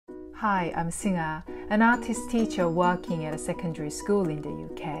Hi, I'm Singa, an artist teacher working at a secondary school in the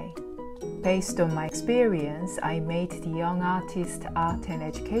UK. Based on my experience, I made the Young Artist Art and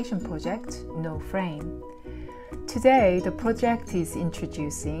Education project, No Frame. Today, the project is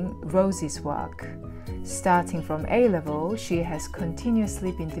introducing Rosie's work. Starting from A-level, she has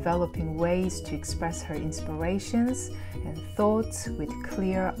continuously been developing ways to express her inspirations and thoughts with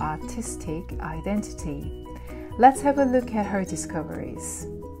clear artistic identity. Let's have a look at her discoveries.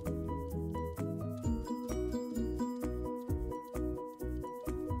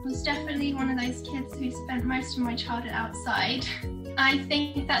 I was definitely one of those kids who spent most of my childhood outside. I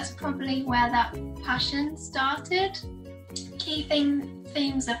think that's probably where that passion started. Key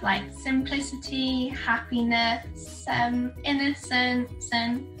themes of like simplicity, happiness, innocence,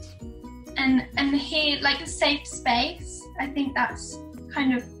 and here like a safe space. I think that's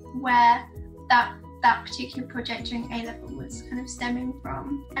kind of where that particular project during A-level was kind of stemming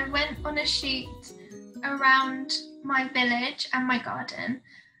from. I went on a shoot around my village and my garden,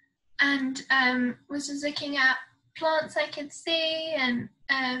 and was just looking at plants I could see and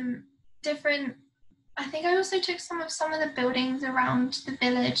different. I think I also took some of the buildings around the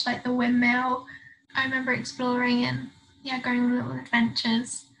village, like the windmill. I remember exploring and going on little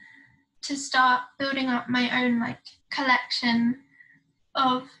adventures to start building up my own like collection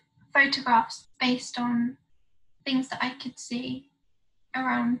of photographs based on things that I could see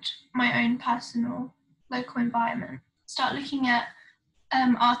around my own personal local environment. Start looking at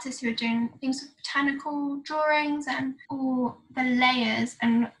artists who are doing things with botanical drawings and all the layers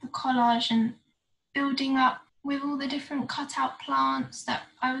and the collage and building up with all the different cut out plants. That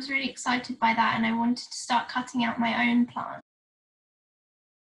I was really excited by that, and I wanted to start cutting out my own plants.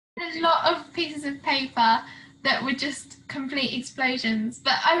 There's a lot of pieces of paper that were just complete explosions,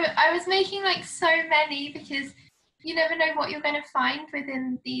 but I was making like so many because you never know what you're going to find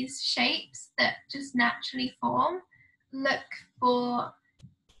within these shapes that just naturally form. Look for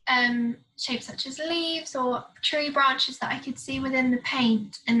shapes such as leaves or tree branches that I could see within the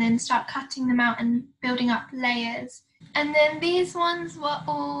paint, and then start cutting them out and building up layers. And then these ones were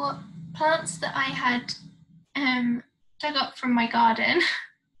all plants that I had dug up from my garden,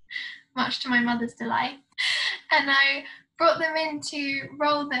 much to my mother's delight. And I brought them in to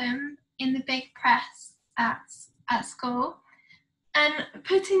roll them in the big press at school. And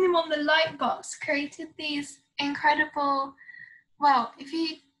putting them on the light box created these incredible, if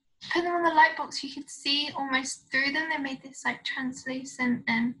you put them on the light box, you could see almost through them. They made this like translucent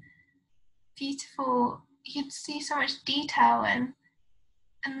and beautiful. You could see so much detail and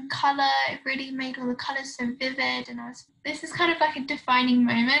the colour. It really made all the colours so vivid. And this is kind of like a defining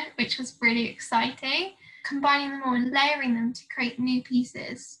moment, which was really exciting. Combining them all and layering them to create new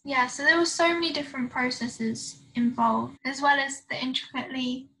pieces. So there were so many different processes involved, as well as the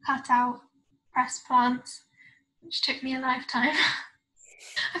intricately cut out pressed plants, which took me a lifetime.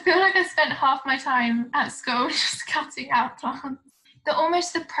 I feel like I spent half my time at school just cutting out plants.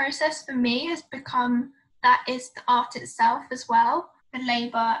 The process for me has become that is the art itself as well. The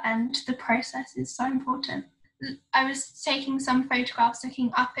labour and the process is so important. I was taking some photographs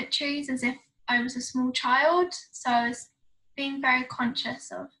looking up at trees as if I was a small child, so I was being very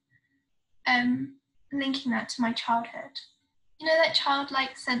conscious of linking that to my childhood. You know, that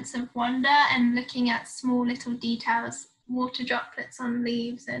childlike sense of wonder and looking at small little details, water droplets on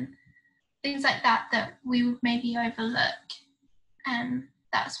leaves and things like that we would maybe overlook. And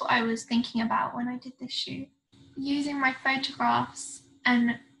that's what I was thinking about when I did this shoot. Using my photographs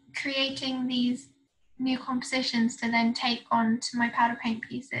and creating these new compositions to then take on to my powder paint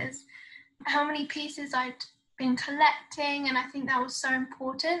pieces. How many pieces I'd been collecting, and I think that was so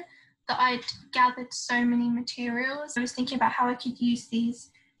important that I'd gathered so many materials. I was thinking about how I could use these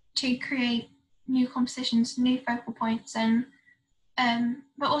to create new compositions, new focal points, and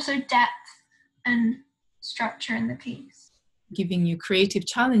but also depth and structure in the piece. Giving you creative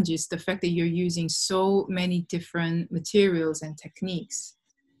challenges, the fact that you're using so many different materials and techniques.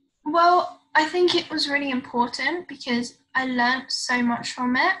 Well, I think it was really important because I learned so much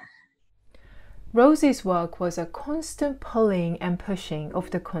from it. Rosie's work was a constant pulling and pushing of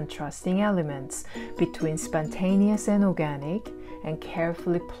the contrasting elements between spontaneous and organic, and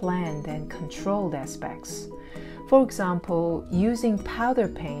carefully planned and controlled aspects. For example, using powder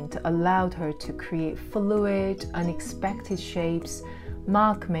paint allowed her to create fluid, unexpected shapes,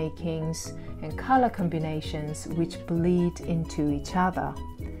 mark makings, and color combinations which bleed into each other.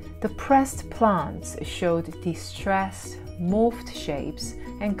 The pressed plants showed distressed, morphed shapes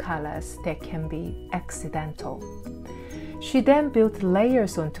and colors that can be accidental. She then built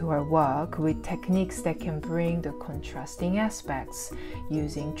layers onto her work with techniques that can bring the contrasting aspects,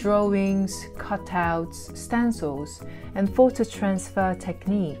 using drawings, cutouts, stencils, and photo transfer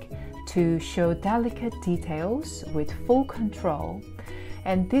technique to show delicate details with full control,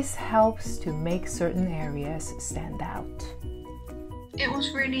 and this helps to make certain areas stand out. It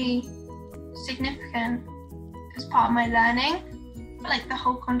was really significant as part of my learning, like the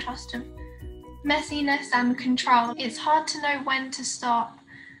whole contrast of messiness and control. It's hard to know when to stop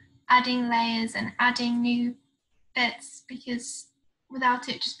adding layers and adding new bits, because without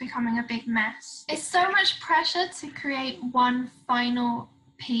it just becoming a big mess. It's so much pressure to create one final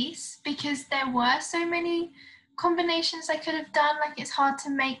piece because there were so many combinations I could have done. Like, it's hard to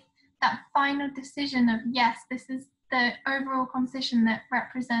make that final decision of, yes, this is the overall composition that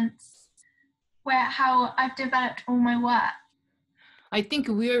represents how I've developed all my work. I think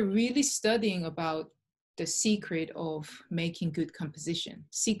we're really studying about the secret of making good composition,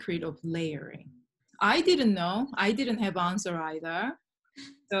 secret of layering. I didn't know. I didn't have answer either.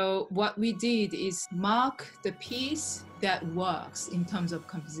 So what we did is mark the piece that works in terms of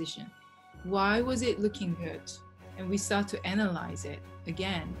composition. Why was it looking good? And we start to analyze it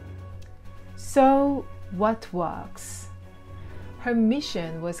again. So, what works? Her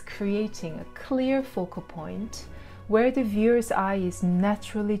mission was creating a clear focal point where the viewer's eye is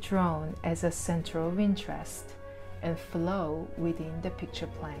naturally drawn as a center of interest and flow within the picture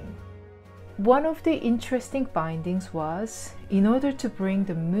plane. One of the interesting findings was, in order to bring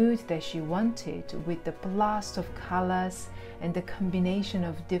the mood that she wanted with the blast of colors and the combination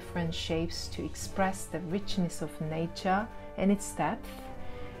of different shapes to express the richness of nature and its depth,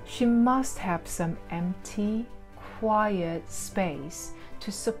 she must have some empty, quiet space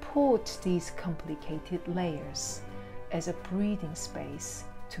to support these complicated layers as a breathing space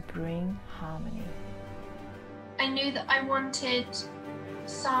to bring harmony. I knew that I wanted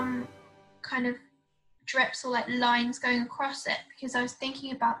some kind of drips or like lines going across it because I was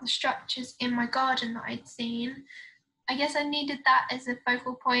thinking about the structures in my garden that I'd seen. I guess I needed that as a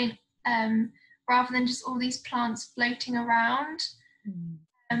focal point rather than just all these plants floating around.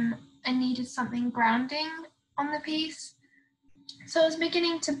 I needed something grounding on the piece. So I was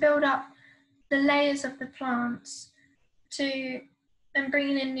beginning to build up the layers of the plants and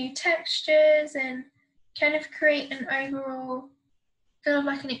bringing in new textures and kind of create an overall kind of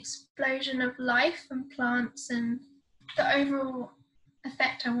like an explosion of life and plants, and the overall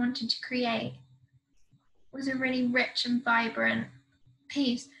effect I wanted to create was a really rich and vibrant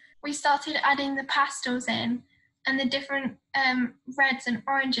piece. We started adding the pastels in and the different reds and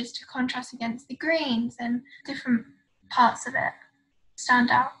oranges to contrast against the greens, and different parts of it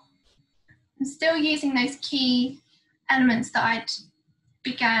stand out. I'm still using those key elements that I'd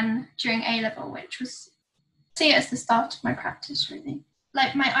began during A-level, which was see it as the start of my practice, really.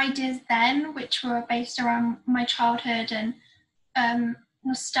 Like my ideas then, which were based around my childhood and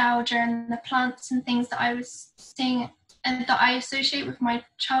nostalgia and the plants and things that I was seeing and that I associate with my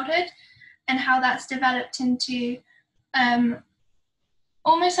childhood, and how that's developed into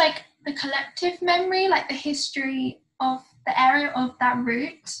almost like the collective memory, like the history of the area of that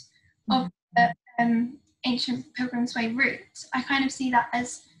route, of the ancient Pilgrim's Way route. I kind of see that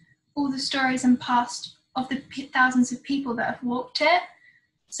as all the stories and past of the thousands of people that have walked it.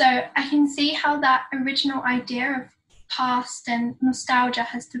 So I can see how that original idea of past and nostalgia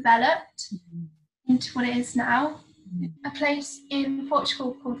has developed into what it is now. A place in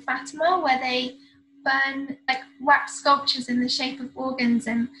Portugal called Fatima, where they burn like wax sculptures in the shape of organs,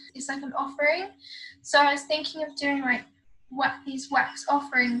 and it's like an offering. So I was thinking of doing like these wax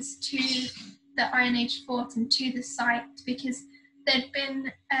offerings to the Iron Age fort and to the site, because there'd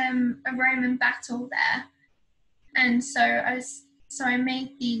been a Roman battle there, and so I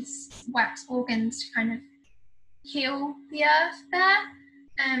made these wax organs to kind of heal the earth there,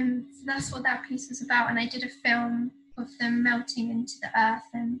 and so that's what that piece was about. And I did a film of them melting into the earth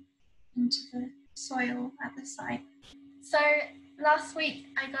and into the soil at the site. So last week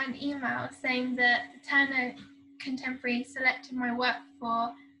I got an email saying that the Turner Contemporary selected my work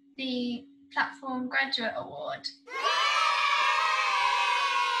for the Platform Graduate Award.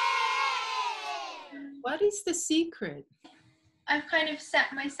 What is the secret? I've kind of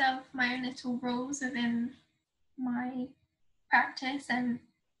set myself my own little rules within my practice, and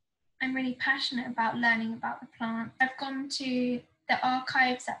I'm really passionate about learning about the plant. I've gone to the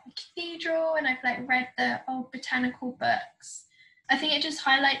archives at the cathedral and I've like read the old botanical books. I think it just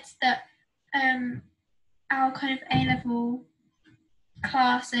highlights that our kind of A-level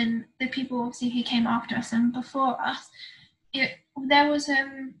class and the people obviously who came after us and before us, there was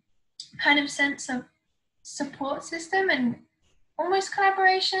kind of sense of support system and almost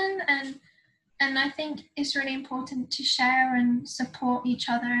collaboration, and I think it's really important to share and support each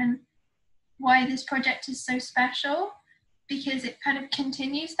other, and why this project is so special, because it kind of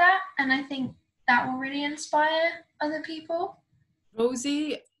continues that, and I think that will really inspire other people.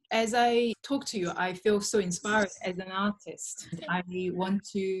 Rosie, as I talk to you, I feel so inspired as an artist. I want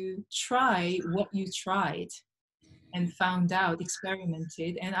to try what you tried and found out,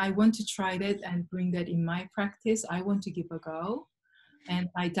 experimented, and I want to try that and bring that in my practice. I want to give a go, and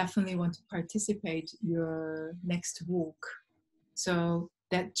I definitely want to participate your next walk. So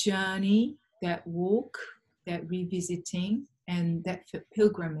that journey, that walk, that revisiting, and that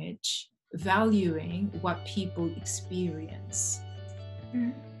pilgrimage, valuing what people experience.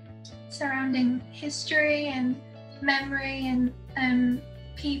 Surrounding history and memory and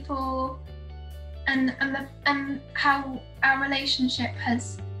people, and how our relationship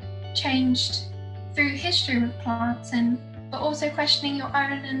has changed through history with plants, but also questioning your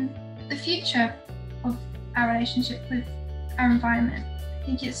own and the future of our relationship with our environment. I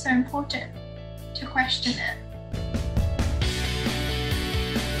think it's so important to question it.